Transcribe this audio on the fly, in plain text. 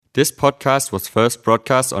This podcast was first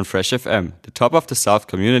broadcast on Fresh FM, the top of the South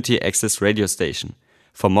community access radio station.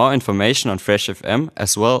 For more information on Fresh FM,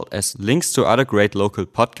 as well as links to other great local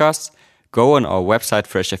podcasts, go on our website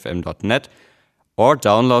freshfm.net or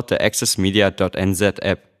download the accessmedia.nz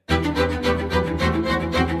app.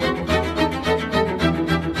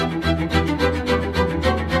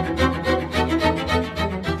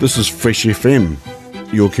 This is Fresh FM,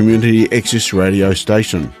 your community access radio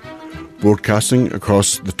station, broadcasting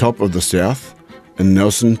across the top of the South in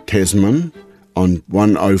Nelson, Tasman on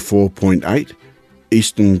 104.8,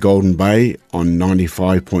 Easton Golden Bay on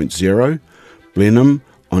 95.0, Blenheim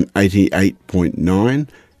on 88.9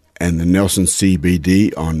 and the Nelson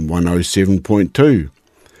CBD on 107.2,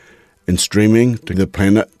 and streaming to the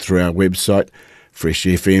planet through our website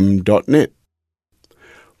freshfm.net.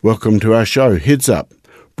 Welcome to our show, Heads Up,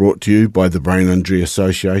 brought to you by the Brain Injury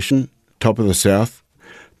Association, Top of the South,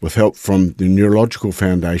 with help from the Neurological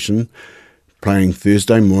Foundation, playing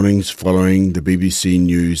Thursday mornings following the BBC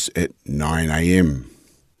News at 9 a.m.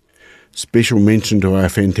 Special mention to our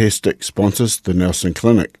fantastic sponsors, the Nelson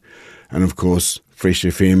Clinic, and of course, Fresh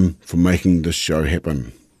FM for making this show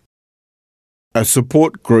happen. Our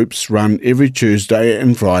support groups run every Tuesday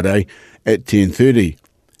and Friday at 10:30.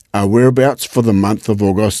 Our whereabouts for the month of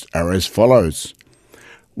August are as follows.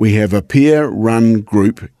 We have a peer-run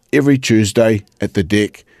group every Tuesday at the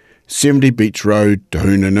Deck, 70 Beach Road, Te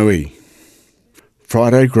Hunanui.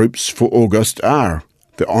 Friday groups for August are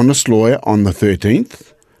The Honest Lawyer on the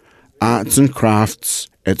 13th, Arts and Crafts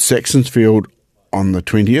at Saxonsfield on the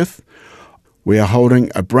 20th. We are holding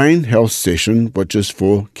a brain health session which is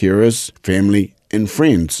for carers, family and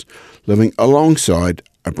friends living alongside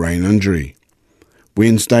a brain injury.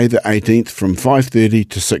 Wednesday the 18th from 5:30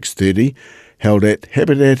 to 6:30, held at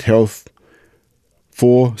Habitat Health,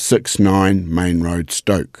 469 Main Road,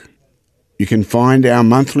 Stoke. You can find our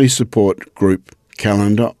monthly support group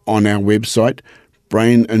calendar on our website,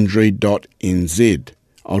 braininjury.nz.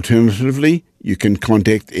 Alternatively, you can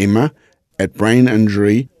contact Emma at Brain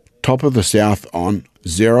Injury, Top of the South on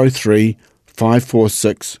 03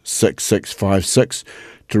 546 6656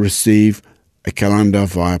 to receive a calendar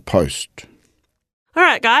via post. All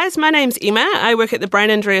right, guys, my name's Emma. I work at the Brain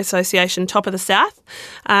Injury Association, Top of the South.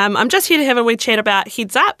 I'm just here to have a wee chat about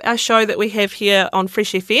Heads Up, our show that we have here on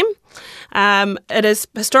Fresh FM. It has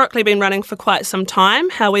historically been running for quite some time.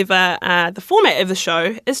 However, the format of the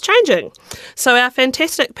show is changing. So our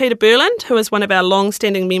fantastic Peter Burland, who is one of our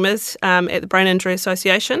long-standing members at the Brain Injury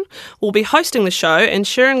Association, will be hosting the show and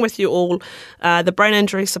sharing with you all the Brain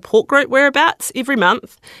Injury Support Group whereabouts every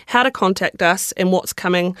month, how to contact us and what's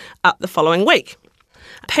coming up the following week.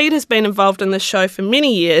 Pete has been involved in this show for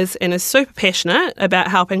many years and is super passionate about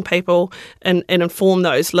helping people and inform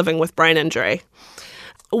those living with brain injury.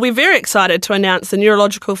 We're very excited to announce the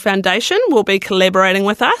Neurological Foundation will be collaborating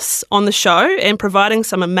with us on the show and providing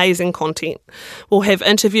some amazing content. We'll have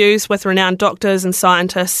interviews with renowned doctors and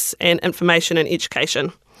scientists and information and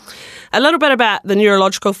education. A little bit about the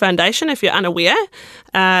Neurological Foundation, if you're unaware,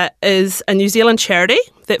 is a New Zealand charity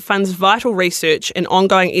that funds vital research and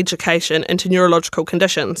ongoing education into neurological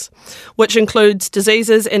conditions, which includes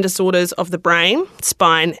diseases and disorders of the brain,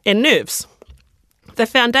 spine and nerves. The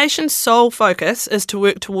Foundation's sole focus is to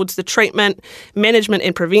work towards the treatment, management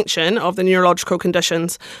and prevention of the neurological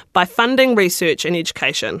conditions by funding research and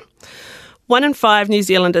education. 1 in 5 New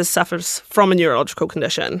Zealanders suffers from a neurological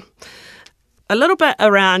condition. A little bit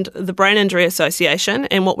around the Brain Injury Association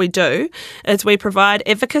and what we do is we provide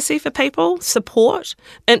advocacy for people, support,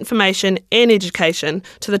 information and education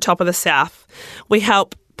to the Top of the South. We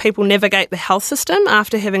help people navigate the health system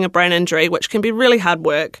after having a brain injury, which can be really hard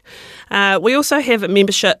work. We also have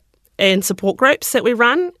membership and support groups that we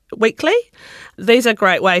run weekly. These are a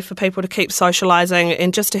great way for people to keep socialising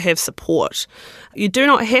and just to have support. You do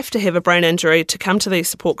not have to have a brain injury to come to these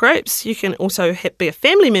support groups. You can also be a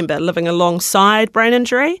family member living alongside brain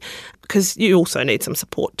injury because you also need some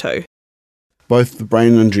support too. Both the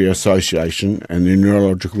Brain Injury Association and the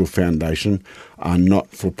Neurological Foundation are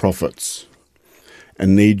not-for-profits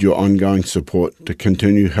and need your ongoing support to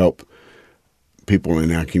continue to help people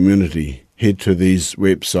in our community. Head to these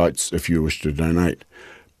websites if you wish to donate,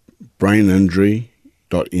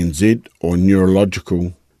 braininjury.nz or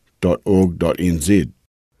neurological.org.nz.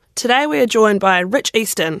 Today we are joined by Rich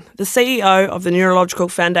Easton, the CEO of the Neurological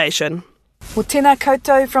Foundation. Well, tēnā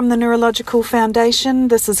koutou from the Neurological Foundation.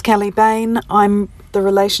 This is Kelly Bain. I'm the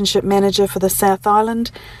Relationship Manager for the South Island,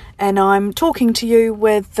 and I'm talking to you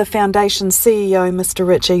with the Foundation's CEO, Mr.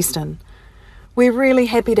 Rich Easton. We're really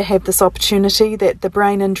happy to have this opportunity that the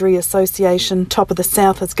Brain Injury Association Top of the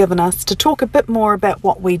South has given us to talk a bit more about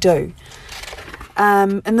what we do.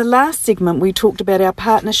 In the last segment, we talked about our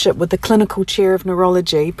partnership with the Clinical Chair of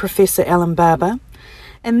Neurology, Professor Alan Barber.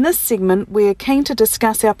 In this segment, we're keen to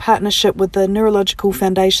discuss our partnership with the Neurological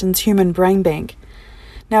Foundation's Human Brain Bank.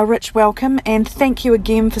 Now, Rich, welcome, and thank you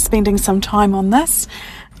again for spending some time on this.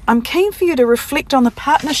 I'm keen for you to reflect on the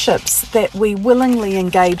partnerships that we willingly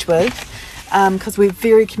engage with, because we're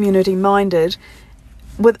very community-minded,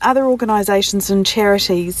 with other organisations and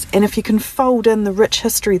charities, and if you can fold in the rich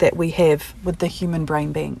history that we have with the Human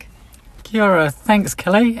Brain Bank. Kia ora, thanks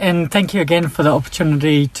Kelly, and thank you again for the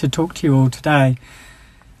opportunity to talk to you all today.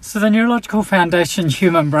 So the Neurological Foundation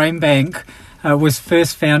Human Brain Bank was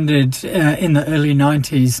first founded in the early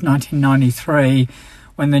 90s, 1993,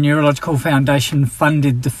 when the Neurological Foundation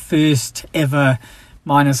funded the first ever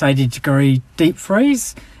minus 80 degree deep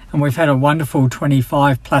freeze, and we've had a wonderful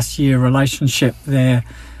 25 plus year relationship there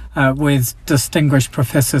with distinguished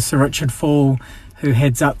Professor Sir Richard Fall, who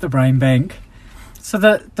heads up the Brain Bank. So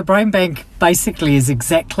the Brain Bank basically is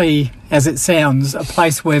exactly as it sounds, a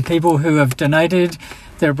place where people who have donated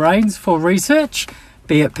their brains for research,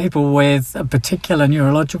 be it people with a particular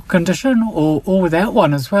neurological condition or without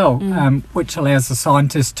one as well, which allows the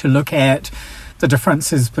scientists to look at the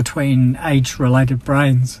differences between age-related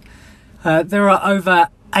brains. There are over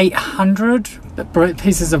 800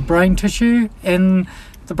 pieces of brain tissue in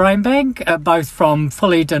the Brain Bank, both from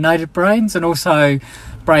fully donated brains and also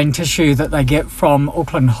brain tissue that they get from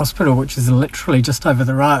Auckland Hospital, which is literally just over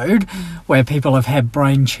the road, where people have had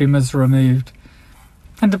brain tumours removed.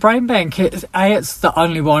 And the Brain Bank, A, it's the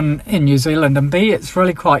only one in New Zealand, and B, it's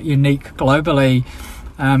really quite unique globally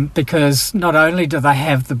because not only do they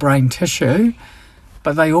have the brain tissue,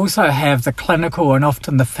 but they also have the clinical and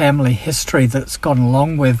often the family history that's gone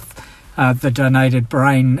along with the donated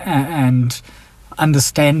brain, and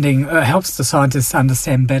understanding helps the scientists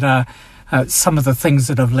understand better some of the things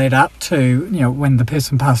that have led up to, when the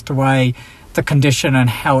person passed away, the condition and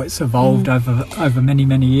how it's evolved over many,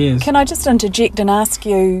 many years. Can I just interject and ask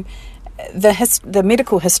you, the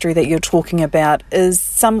medical history that you're talking about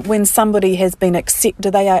is when somebody has been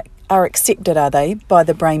accepted, are accepted, are they, by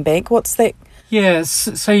the Brain Bank? What's that? Yes,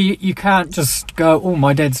 so you can't just go, oh,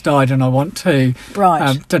 my dad's died and I want to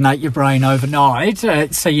donate your brain overnight.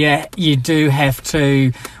 So you do have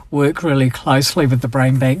to work really closely with the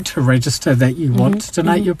Brain Bank to register that you want to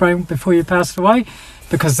donate your brain before you pass away,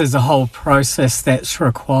 because there's a whole process that's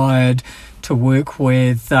required to work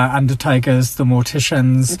with undertakers, the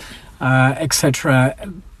morticians,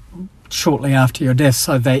 etc., shortly after your death,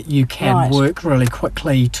 so that you can work really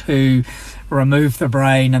quickly to remove the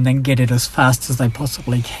brain and then get it as fast as they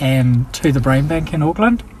possibly can to the Brain Bank in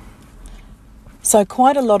Auckland. So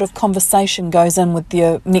quite a lot of conversation goes in with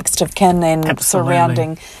your next of kin and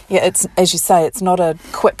surrounding. Yeah, it's, as you say, it's not a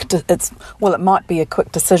quick. It might be a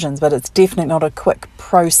quick decision, but it's definitely not a quick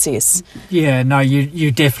process. Yeah, no,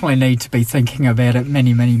 you definitely need to be thinking about it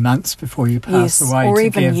many, many months before you pass away. Or to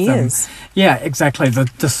even give years. Yeah, exactly.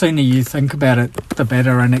 The sooner you think about it, the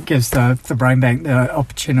better, and it gives the Brain Bank the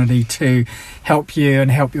opportunity to help you and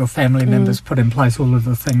help your family members put in place all of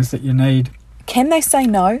the things that you need. Can they say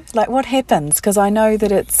no? Like, what happens? Because I know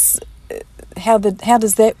that it's... How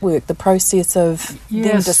does that work, the process of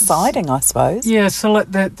them deciding, I suppose? Yeah, so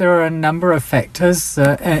there are a number of factors.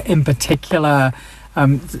 In particular,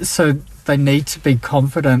 so they need to be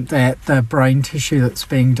confident that the brain tissue that's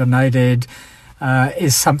being donated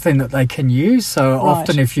is something that they can use. So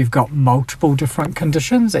often if you've got multiple different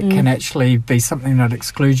conditions, it can actually be something that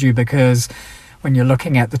excludes you, because when you're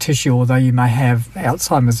looking at the tissue, although you may have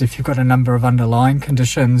Alzheimer's, if you've got a number of underlying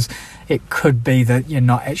conditions, it could be that you're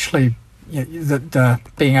not actually,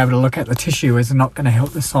 being able to look at the tissue is not going to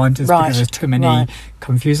help the scientists because there's too many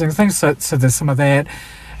confusing things. So there's some of that.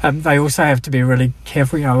 They also have to be really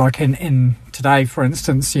careful, like in today, for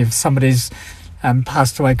instance, if somebody's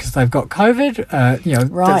passed away because they've got COVID,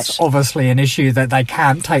 that's obviously an issue that they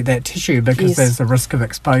can't take that tissue because there's a risk of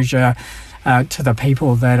exposure to the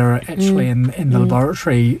people that are actually in the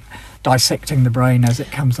laboratory dissecting the brain as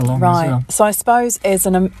it comes along as well. So I suppose as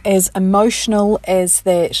emotional as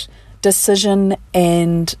that decision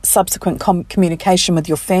and subsequent communication with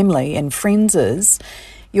your family and friends is,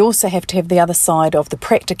 you also have to have the other side of the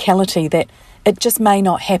practicality that it just may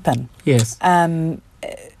not happen. Yes. And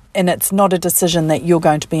it's not a decision that you're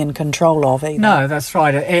going to be in control of either. No, that's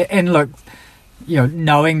right. And look,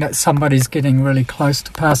 knowing that somebody's getting really close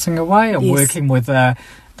to passing away and working with the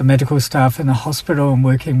medical staff in the hospital and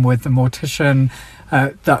working with the mortician,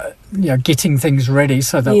 getting things ready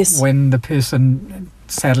so that when the person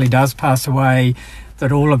sadly does pass away,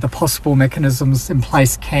 that all of the possible mechanisms in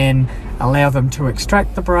place can allow them to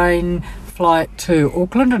extract the brain, flight to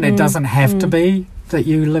Auckland, and it doesn't have to be that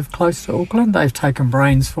you live close to Auckland. They've taken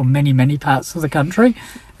brains from many, many parts of the country.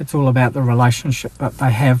 It's all about the relationship that they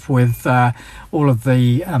have with all of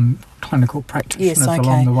the clinical practitioners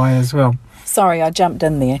along the way as well. Sorry, I jumped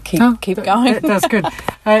in there. Keep going. That's good.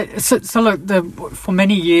 So look, for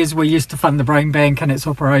many years we used to fund the Brain Bank and its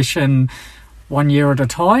operation 1 year at a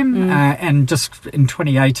time. And just in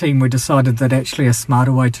 2018 we decided that actually a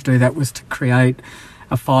smarter way to do that was to create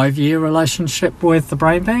a 5-year relationship with the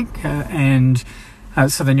Brain Bank.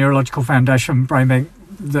 So the Neurological Foundation Brain Bank,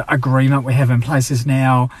 the agreement we have in place is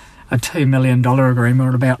now a $2 million agreement,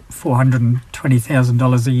 or about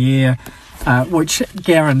 $420,000 a year, which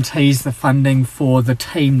guarantees the funding for the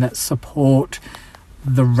team that support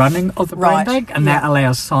the running of the Brain Bank, and that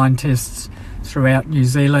allows scientists throughout New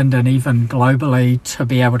Zealand and even globally to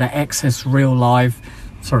be able to access real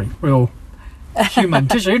human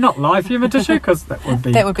tissue, not live human tissue, because that would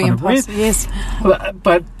be impossible. Yes,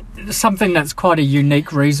 but something that's quite a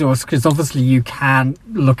unique resource, because obviously you can't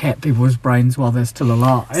look at people's brains while they're still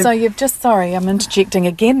alive. So sorry, I'm interjecting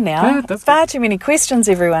again now. Yeah, Far too many questions,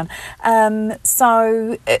 everyone.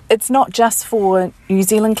 So it's not just for New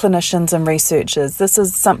Zealand clinicians and researchers. This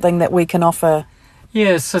is something that we can offer.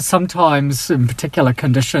 Yeah, so sometimes in particular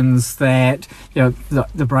conditions that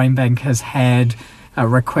the Brain Bank has had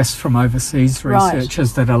requests from overseas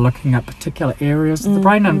researchers that are looking at particular areas of the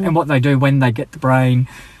brain, and what they do when they get the brain,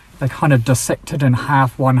 they kind of dissect it in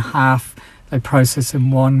half. One half they process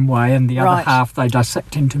in one way, and the other half they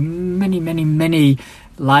dissect into many, many, many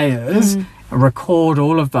layers, record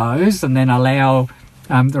all of those, and then allow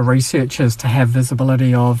the researchers to have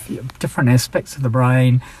visibility of different aspects of the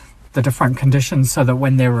brain, the different conditions, so that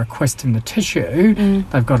when they're requesting the tissue,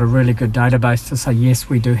 they've got a really good database to say, yes,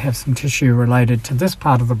 we do have some tissue related to this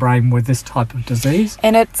part of the brain with this type of disease.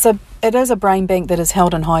 And it is a brain bank that is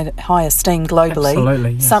held in high esteem globally.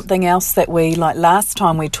 Absolutely, yes. Something else that we, like last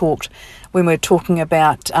time we talked, when we were talking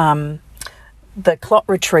about the clot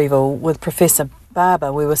retrieval with Professor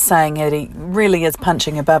Barber, we were saying that he really is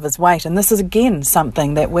punching above his weight, and this is again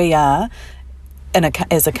something that we are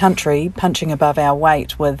as a country punching above our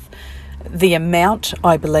weight with the amount,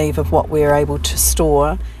 I believe, of what we're able to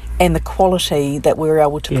store and the quality that we're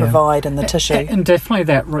able to provide in the tissue. And definitely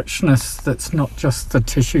that richness that's not just the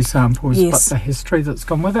tissue samples, but the history that's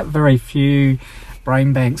gone with it. Very few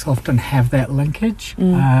brain banks often have that linkage,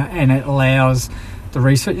 and it allows the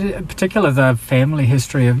research, in particular the family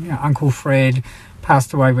history of Uncle Fred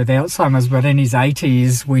passed away with Alzheimer's, but in his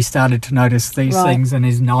 80s we started to notice these things. In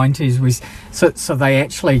his 90s so they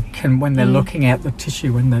actually can, when they're looking at the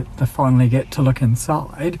tissue, when they finally get to look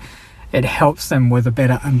inside, it helps them with a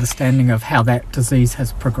better understanding of how that disease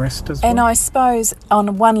has progressed as well. And I suppose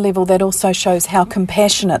on one level that also shows how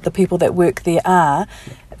compassionate the people that work there are,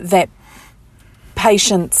 that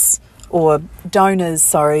patients or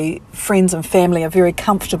donors, friends and family are very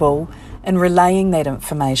comfortable in relaying that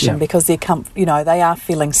information because they're they are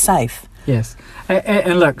feeling safe. Yes.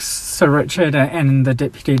 And look, Sir Richard and the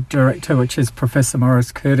Deputy Director, which is Professor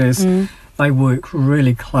Maurice Curtis, they work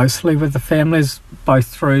really closely with the families, both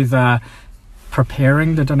through the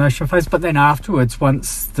preparing the donation phase, but then afterwards,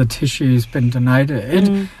 once the tissue's been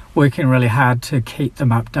donated, working really hard to keep them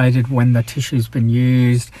updated when the tissue's been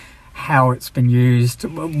used, how it's been used,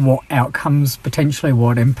 what outcomes, potentially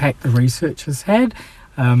what impact the research has had.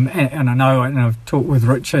 And I know, and I've talked with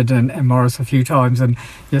Richard and Maurice a few times, and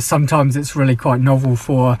sometimes it's really quite novel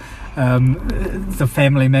for the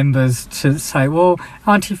family members to say, well,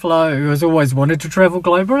 Auntie Flo has always wanted to travel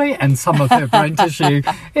globally, and some of her brain tissue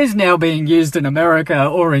is now being used in America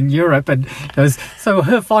or in Europe, and so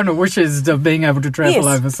her final wishes of being able to travel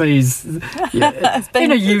overseas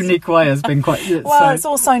in a unique way has been quite... It's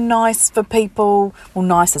also nice for people, well,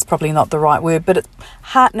 nice is probably not the right word, but it's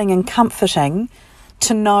heartening and comforting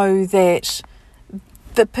to know that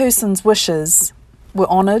the person's wishes were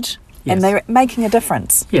honoured and they're making a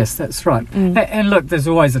difference. Yes, that's right. And look, there's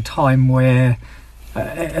always a time where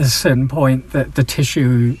at a certain point that the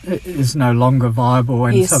tissue is no longer viable,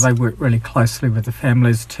 and so they work really closely with the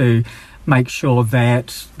families to make sure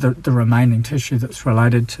that the remaining tissue that's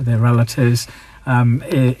related to their relatives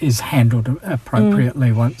is handled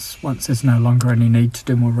appropriately once there's no longer any need to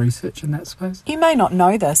do more research in that space. You may not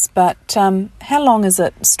know this, but how long is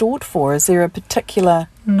it stored for? Is there a particular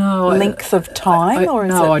length of time?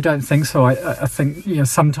 I don't think so. I think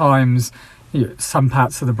sometimes some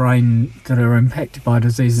parts of the brain that are impacted by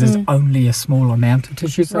disease, there's only a small amount of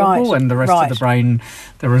tissue sample, and the rest of the brain,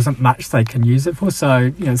 there isn't much they can use it for.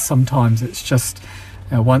 So sometimes it's just...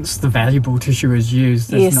 once the valuable tissue is used,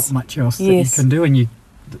 there's not much else that you can do, and you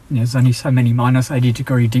there's only so many minus 80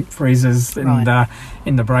 degree deep freezers in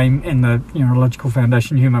the Neurological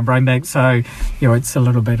Foundation Human Brain Bank. So, it's a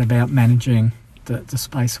little bit about managing the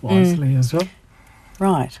space wisely as well.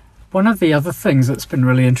 Right. One of the other things that's been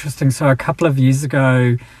really interesting, so a couple of years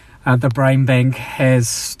ago, the Brain Bank has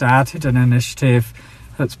started an initiative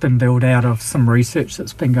that's been built out of some research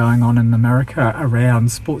that's been going on in America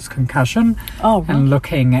around sports concussion and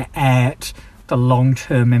looking at the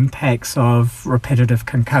long-term impacts of repetitive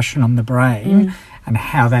concussion on the brain and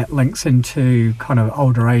how that links into kind of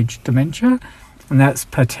older age dementia. And that's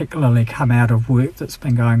particularly come out of work that's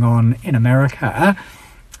been going on in America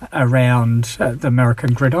around the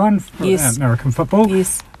American gridiron, American football,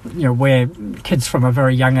 where kids from a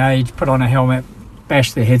very young age put on a helmet,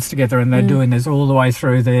 bash their heads together, and they're doing this all the way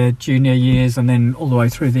through their junior years and then all the way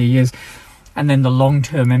through their years. And then the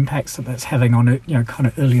long-term impacts that that's having on it, kind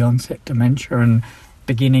of early onset dementia, and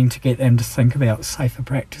beginning to get them to think about safer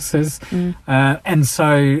practices. And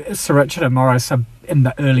so Sir Richard and Morris are in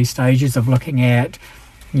the early stages of looking at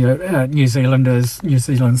New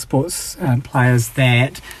Zealand sports players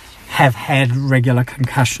that have had regular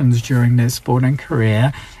concussions during their sporting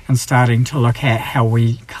career, and starting to look at how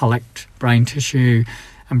we collect brain tissue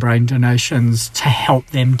and brain donations to help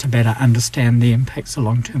them to better understand the impacts of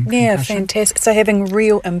long-term concussion. Yeah, fantastic. So having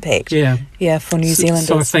real impact. For New Zealanders.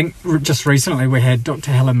 So I think just recently we had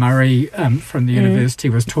Dr. Helen Murray from the university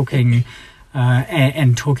was talking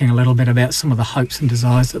and talking a little bit about some of the hopes and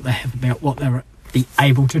desires that they have about what they'll be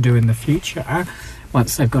able to do in the future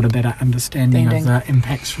once they've got a better understanding of the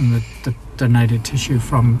impacts from the donated tissue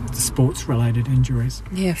from the sports-related injuries.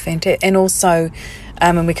 Yeah, fantastic. And also,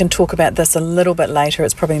 and we can talk about this a little bit later,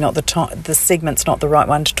 it's probably not the segment's not the right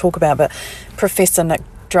one to talk about, but Professor Nick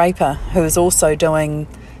Draper, who is also doing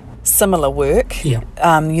similar work,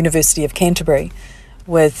 University of Canterbury,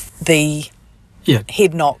 with the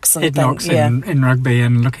head knocks and things. In rugby,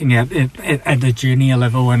 and looking at it at the junior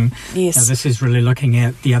level, and this is really looking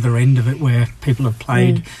at the other end of it, where people have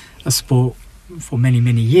played a sport for many,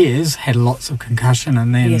 many years, had lots of concussion,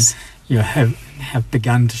 and then have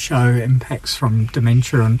begun to show impacts from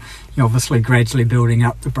dementia, and obviously gradually building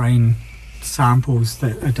up the brain samples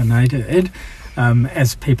that are donated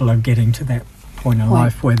as people are getting to that point in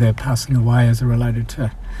life where they're passing away as related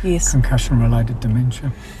to concussion-related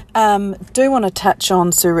dementia. Do want to touch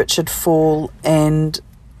on Sir Richard Fall and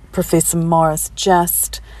Professor Morris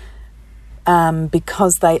just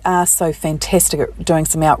because they are so fantastic at doing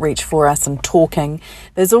some outreach for us and talking.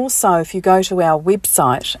 There's also, if you go to our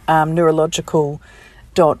website,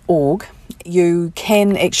 neurological.org, you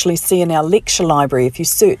can actually see in our lecture library, if you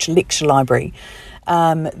search lecture library,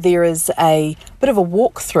 there is a bit of a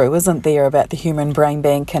walkthrough, isn't there, about the Human Brain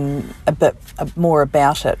Bank and a bit more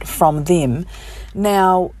about it from them.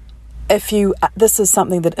 Now, if this is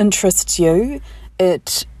something that interests you,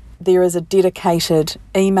 there is a dedicated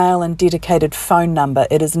email and dedicated phone number.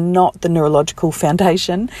 It is not the Neurological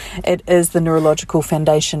Foundation. It is the Neurological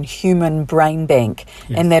Foundation Human Brain Bank,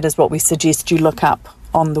 and that is what we suggest you look up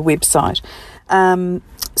on the website.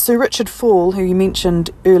 Sir Richard Fall, who you mentioned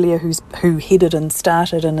earlier, who headed and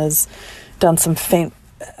started and has done some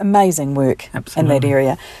amazing work in that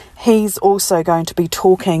area. He's also going to be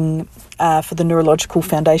talking for the Neurological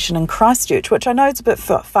Foundation in Christchurch, which I know is a bit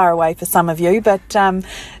far away for some of you, but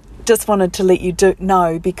just wanted to let you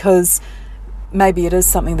know, because maybe it is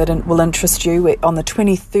something that will interest you. On the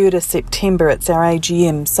 23rd of September, it's our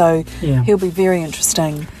AGM, so he'll be very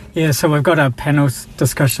interesting. Yeah, so we've got a panel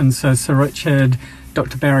discussion. So Sir Richard,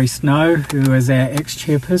 Dr. Barry Snow, who is our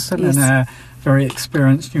ex-chairperson and a very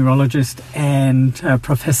experienced neurologist, and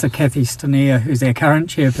Professor Kathy Stanier, who's our current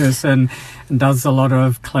chairperson and does a lot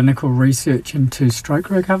of clinical research into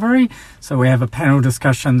stroke recovery. So we have a panel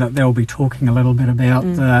discussion that they'll be talking a little bit about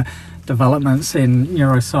the developments in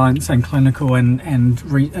neuroscience and clinical and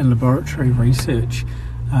laboratory research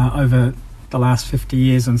over the last 50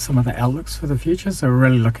 years and some of the outlooks for the future. So we're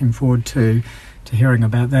really looking forward to hearing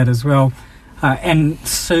about that as well. And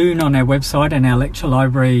soon on our website and our lecture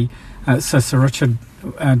library, so Sir Richard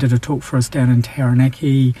did a talk for us down in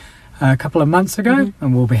Taranaki a couple of months ago,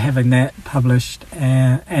 and we'll be having that published.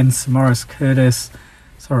 And Professor Morris Curtis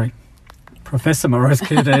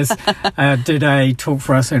did a talk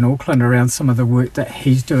for us in Auckland around some of the work that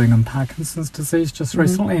he's doing on Parkinson's disease just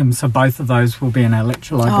recently. And so both of those will be in our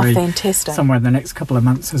lecture library somewhere in the next couple of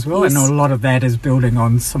months as well. And a lot of that is building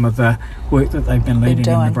on some of the work that they've been leading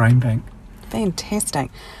in the Brain Bank.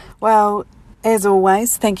 Fantastic. Well, as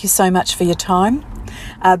always, thank you so much for your time.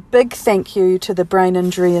 A big thank you to the Brain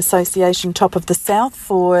Injury Association Top of the South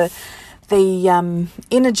for the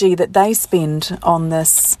energy that they spend on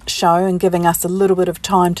this show and giving us a little bit of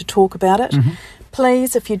time to talk about it.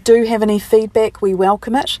 Please, if you do have any feedback, we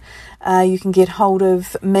welcome it. You can get hold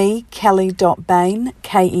of me, Kelly.Bain,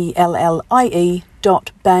 Kellie.Bain,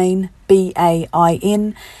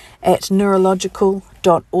 BAIN, at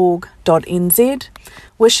neurological.org.nz.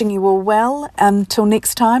 Wishing you all well. Until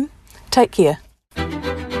next time, take care.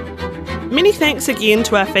 Many thanks again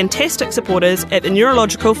to our fantastic supporters at the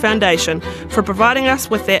Neurological Foundation for providing us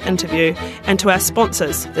with that interview, and to our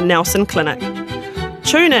sponsors, the Nelson Clinic.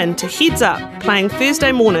 Tune in to Heads Up, playing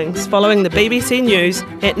Thursday mornings following the BBC News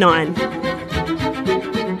at 9.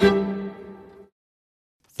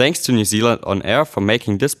 Thanks to New Zealand On Air for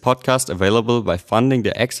making this podcast available by funding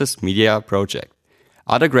the Access Media project.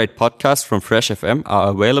 Other great podcasts from Fresh FM are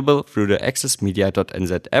available through the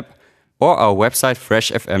accessmedia.nz app or our website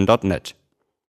freshfm.net.